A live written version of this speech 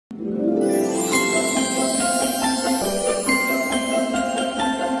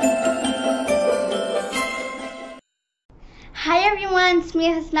me,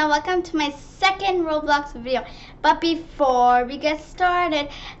 Husna. Welcome to my second Roblox video. But before we get started,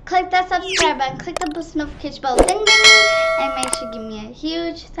 click that subscribe button, click the post notification bell, ding ding, and make sure to give me a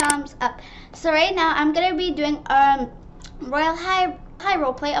huge thumbs up. So right now, I'm gonna be doing Royale high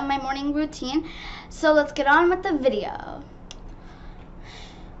roleplay of my morning routine. So let's get on with the video.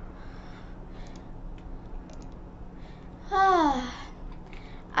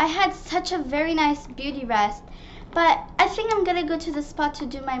 I had such a very nice beauty rest, but I think I'm gonna go to the spot to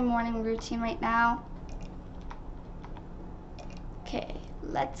do my morning routine right now. Okay,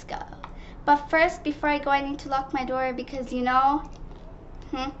 let's go. But first, before I go, I need to lock my door because you know.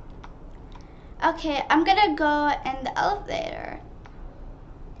 Okay, I'm gonna go in the elevator.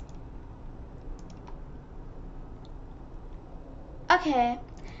 Okay,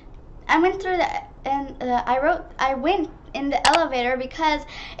 I went through the and I went in the elevator because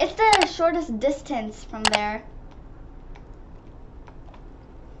it's the shortest distance from there.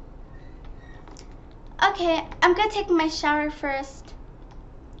 Okay, I'm gonna take my shower first,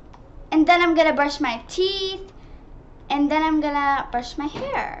 and then I'm gonna brush my teeth, and then I'm gonna brush my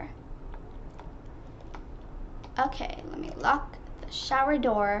hair. Okay, let me lock the shower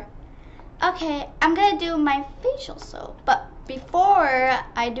door. Okay, I'm gonna do my facial soap, but before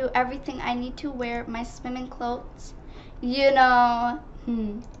I do everything, I need to wear my swimming clothes. You know.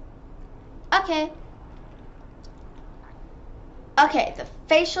 Okay. Okay, the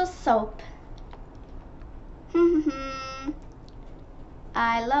facial soap.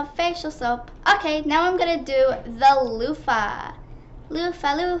 I love facial soap. Okay, now I'm gonna do the loofah.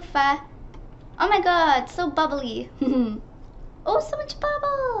 Loofah, loofah. Oh my god, so bubbly. Oh, so much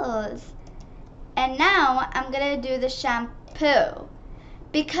bubbles. And now I'm gonna do the shampoo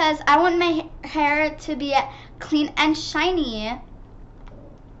because I want my hair to be clean and shiny.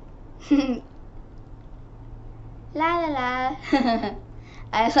 La la la.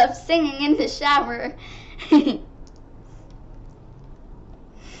 I love singing in the shower.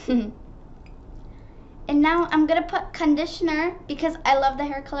 And now I'm gonna put conditioner because I love the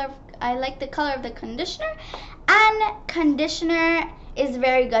hair color. I like the color of the conditioner, and conditioner is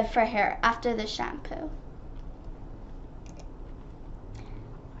very good for hair after the shampoo.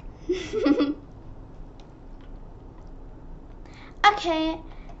 Okay,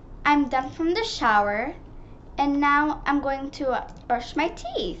 I'm done from the shower, and now I'm going to brush my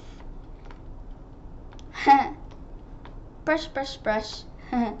teeth. Brush, brush, brush.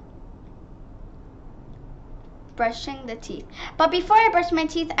 Brushing the teeth. But before I brush my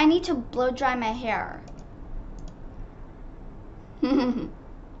teeth, I need to blow dry my hair.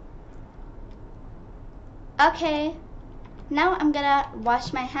 Okay, now I'm gonna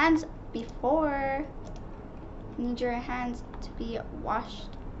wash my hands before. Need your hands to be washed.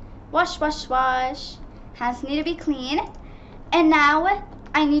 Wash, wash, wash. Hands need to be clean. And now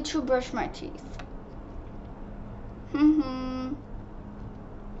I need to brush my teeth.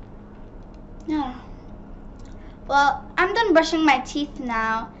 Well, I'm done brushing my teeth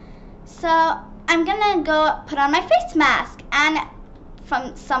now. So I'm gonna go put on my face mask and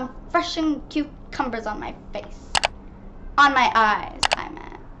some freshen cucumbers on my face. On my eyes, I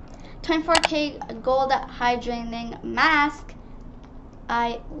meant. 24K gold hydrating mask.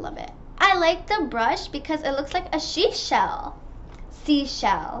 I love it. I like the brush because it looks like a seashell.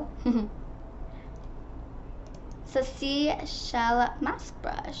 Seashell. It's a seashell mask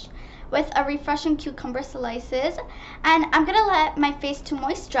brush with a refreshing cucumber slices, and I'm gonna let my face to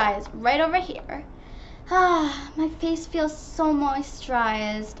moisturize right over here. My face feels so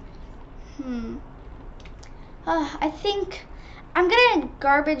moisturized. I think I'm gonna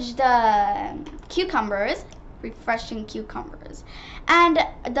garbage the cucumbers, refreshing cucumbers, and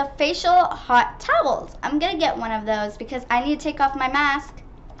the facial hot towels. I'm gonna get one of those because I need to take off my mask.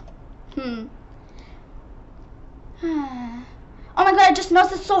 Oh my god, I just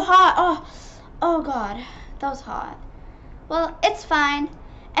noticed it's so hot. Oh god, that was hot. Well, it's fine.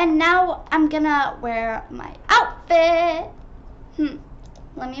 And now I'm gonna wear my outfit.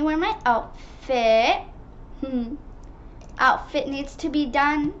 Let me wear my outfit. Outfit needs to be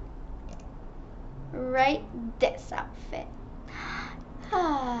done. Right, this outfit.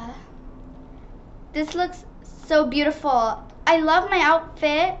 This looks so beautiful. I love my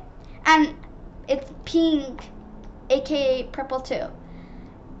outfit, and it's pink, aka purple too,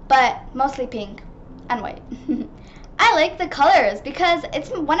 but mostly pink and white. I like the colors because it's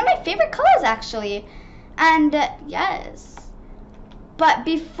one of my favorite colors actually. And yes, but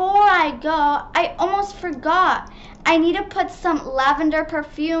before I go, I almost forgot. I need to put some lavender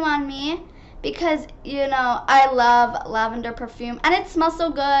perfume on me because you know I love lavender perfume and it smells so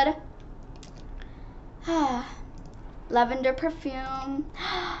good. lavender perfume.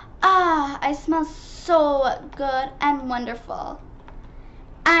 Ah, I smell so good and wonderful.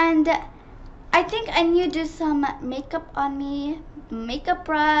 And I think I need to do some makeup on me. Makeup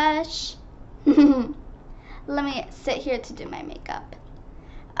brush. Let me sit here to do my makeup.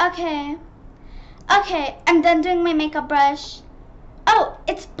 Okay. Okay, I'm done doing my makeup brush. Oh,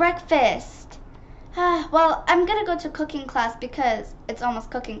 it's breakfast. Well, I'm gonna go to cooking class because it's almost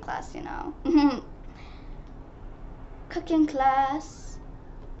cooking class, you know. Cooking class.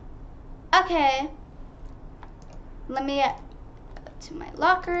 Okay. Let me go to my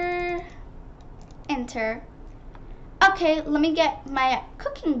locker. Enter. Okay, let me get my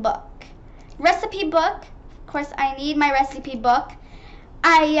cooking book. Recipe book. Of course, I need my recipe book.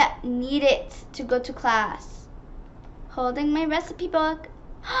 I need it to go to class. Holding my recipe book.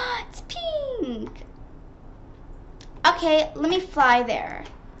 It's pink. Okay, let me fly there.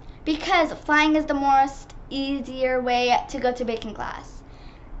 Because flying is the most easier way to go to baking class.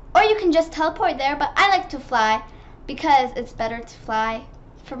 Or you can just teleport there, but I like to fly because it's better to fly,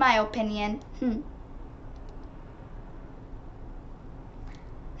 for my opinion.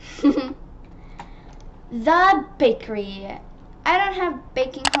 The bakery. I don't have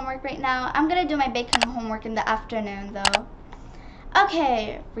baking homework right now. I'm gonna do my baking homework in the afternoon though.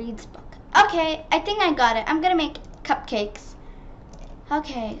 Okay, reads book. Okay, I think I got it. I'm gonna make cupcakes.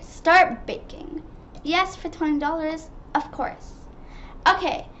 Okay, start baking. Yes, for $20, of course.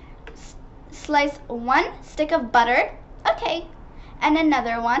 Okay, slice 1 stick of butter. Okay, and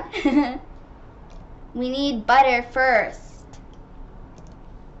another one. We need butter first.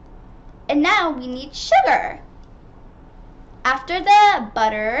 And now we need sugar. After the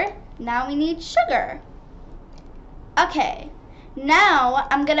butter, now we need sugar. Okay, now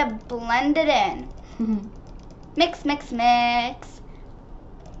I'm gonna blend it in. Mix, mix, mix.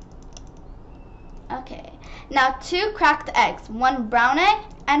 Okay, now 2 cracked eggs, 1 brown egg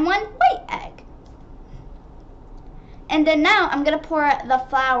and 1 white egg. And then now I'm gonna pour the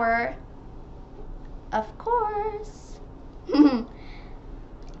flour, of course.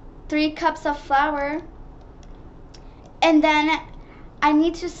 3 cups of flour. And then I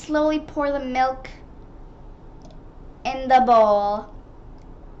need to slowly pour the milk in the bowl.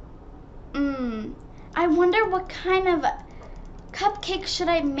 I wonder what kind of cupcake should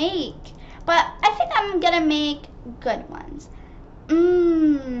I make? But I think I'm gonna make good ones.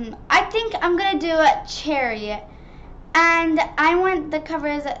 I think I'm gonna do a cherry. And I want the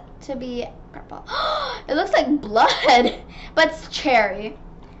covers to be purple. It looks like blood, but it's cherry.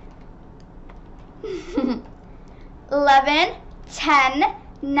 11, 10,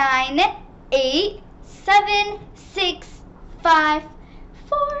 9, 8, 7, 6, 5,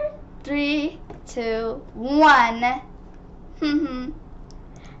 4, 3, 2, 1.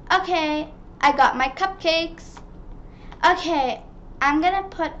 Okay, I got my cupcakes. Okay, I'm gonna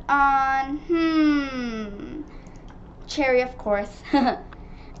put on, cherry, of course.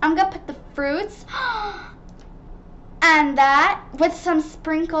 I'm gonna put the fruits. And that with some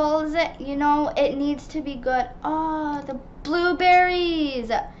sprinkles, you know, it needs to be good. Oh, the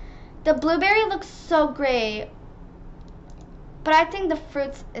blueberries. The blueberry looks so great. But I think the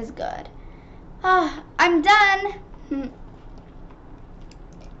fruits is good. I'm done.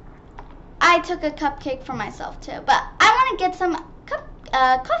 I took a cupcake for myself too, but I want to get some cup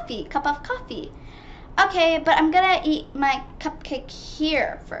of coffee. Okay, but I'm gonna eat my cupcake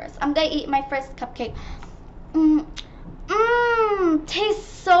here first. I'm gonna eat my first cupcake. Tastes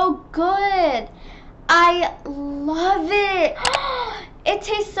so good. I love it. It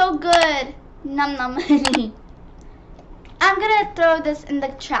tastes so good. Num num. I'm gonna throw this in the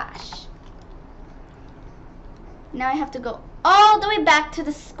trash. Now I have to go all the way back to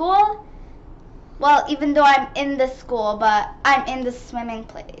the school. Well, even though I'm in the school, but I'm in the swimming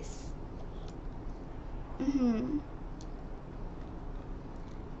place.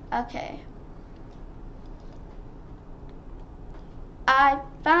 Okay. I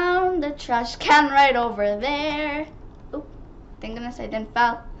found the trash can right over there. Oop, thank goodness I didn't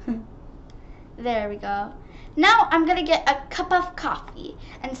fall. There we go. Now I'm gonna get a cup of coffee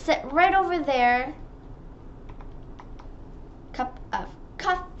and sit right over there. Cup of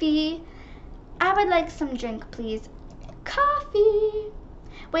coffee. I would like some drink, please. Coffee.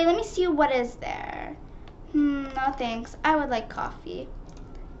 Wait, let me see what is there. No thanks. I would like coffee.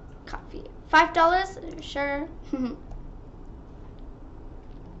 Coffee. $5? Sure.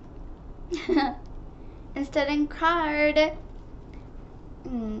 Instead in card.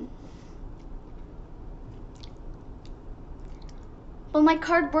 Will my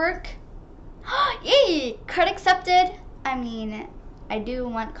card work? Yay! Card accepted. I mean, I do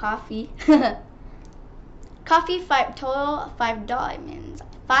want coffee. Coffee, 5 total, 5 diamonds.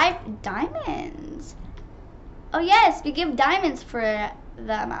 5 diamonds. Oh yes, we give diamonds for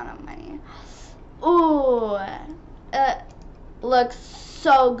the amount of money. Ooh, looks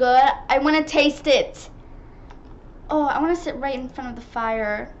so good. I want to taste it. Oh, I want to sit right in front of the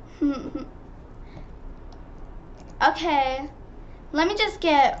fire. Okay, let me just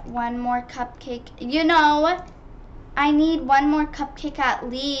get one more cupcake. You know, I need one more cupcake at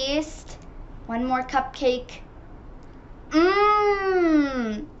least. One more cupcake.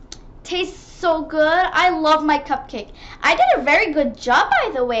 Mmm. Tastes so good. I love my cupcake. I did a very good job,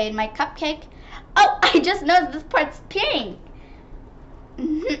 by the way, in my cupcake. Oh, I just noticed this part's pink.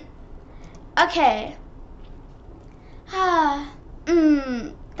 Okay.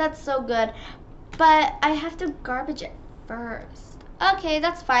 That's so good. But I have to garbage it first. Okay,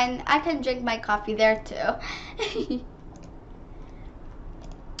 that's fine. I can drink my coffee there too.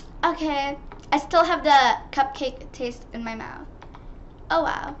 Okay, I still have the cupcake taste in my mouth. Oh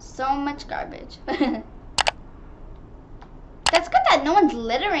wow, so much garbage. That's good that no one's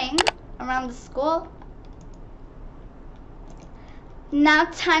littering around the school. Now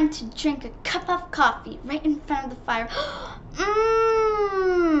time to drink a cup of coffee right in front of the fire.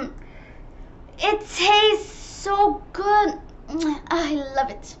 Mmm, it tastes so good. I love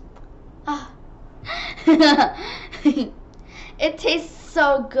it. Ah. It tastes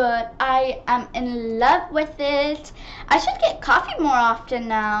so good. I am in love with it. I should get coffee more often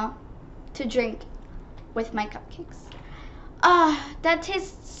now to drink with my cupcakes. That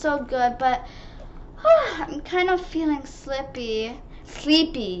tastes so good, but I'm kind of feeling sleepy.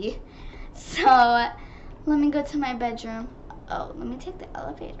 So let me go to my bedroom. Oh, let me take the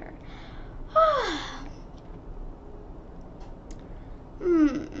elevator.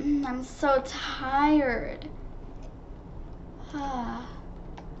 I'm so tired.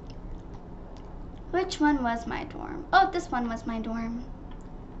 Which one was my dorm? Oh, this one was my dorm.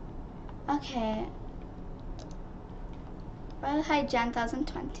 Okay. Royale High Jan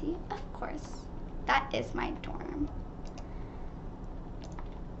 2020. Of course. That is my dorm.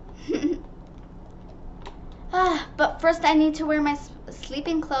 But first I need to wear my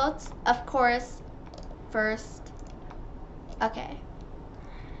sleeping clothes. Of course. First. Okay.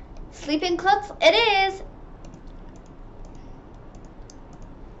 Sleeping clothes it is.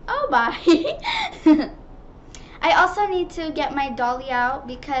 Oh, bye. I also need to get my dolly out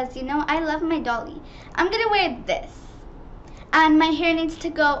because, you know, I love my dolly. I'm going to wear this. And my hair needs to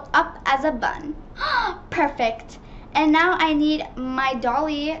go up as a bun. Perfect. And now I need my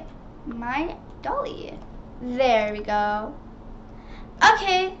dolly. My dolly. There we go.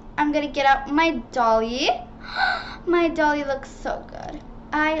 Okay, I'm going to get out my dolly. My dolly looks so good.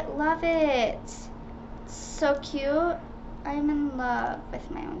 I love it. So cute. I'm in love with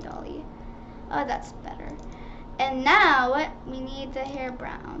my own dolly. Oh, that's better. And now we need the hair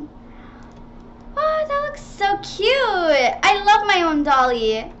brown. Oh, that looks so cute. I love my own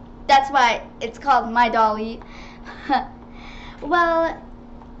dolly. That's why it's called my dolly. Well,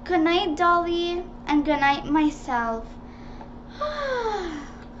 good night, dolly, and good night, myself.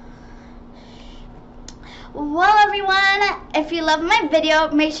 Well, everyone, if you love my video,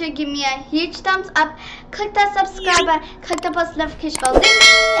 make sure you give me a huge thumbs up. Click that subscribe button, click the post notification bell, ding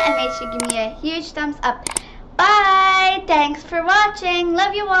ding, and make sure you give me a huge thumbs up. Bye. Thanks for watching.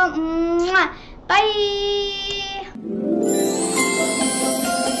 Love you all. Mwah. Bye.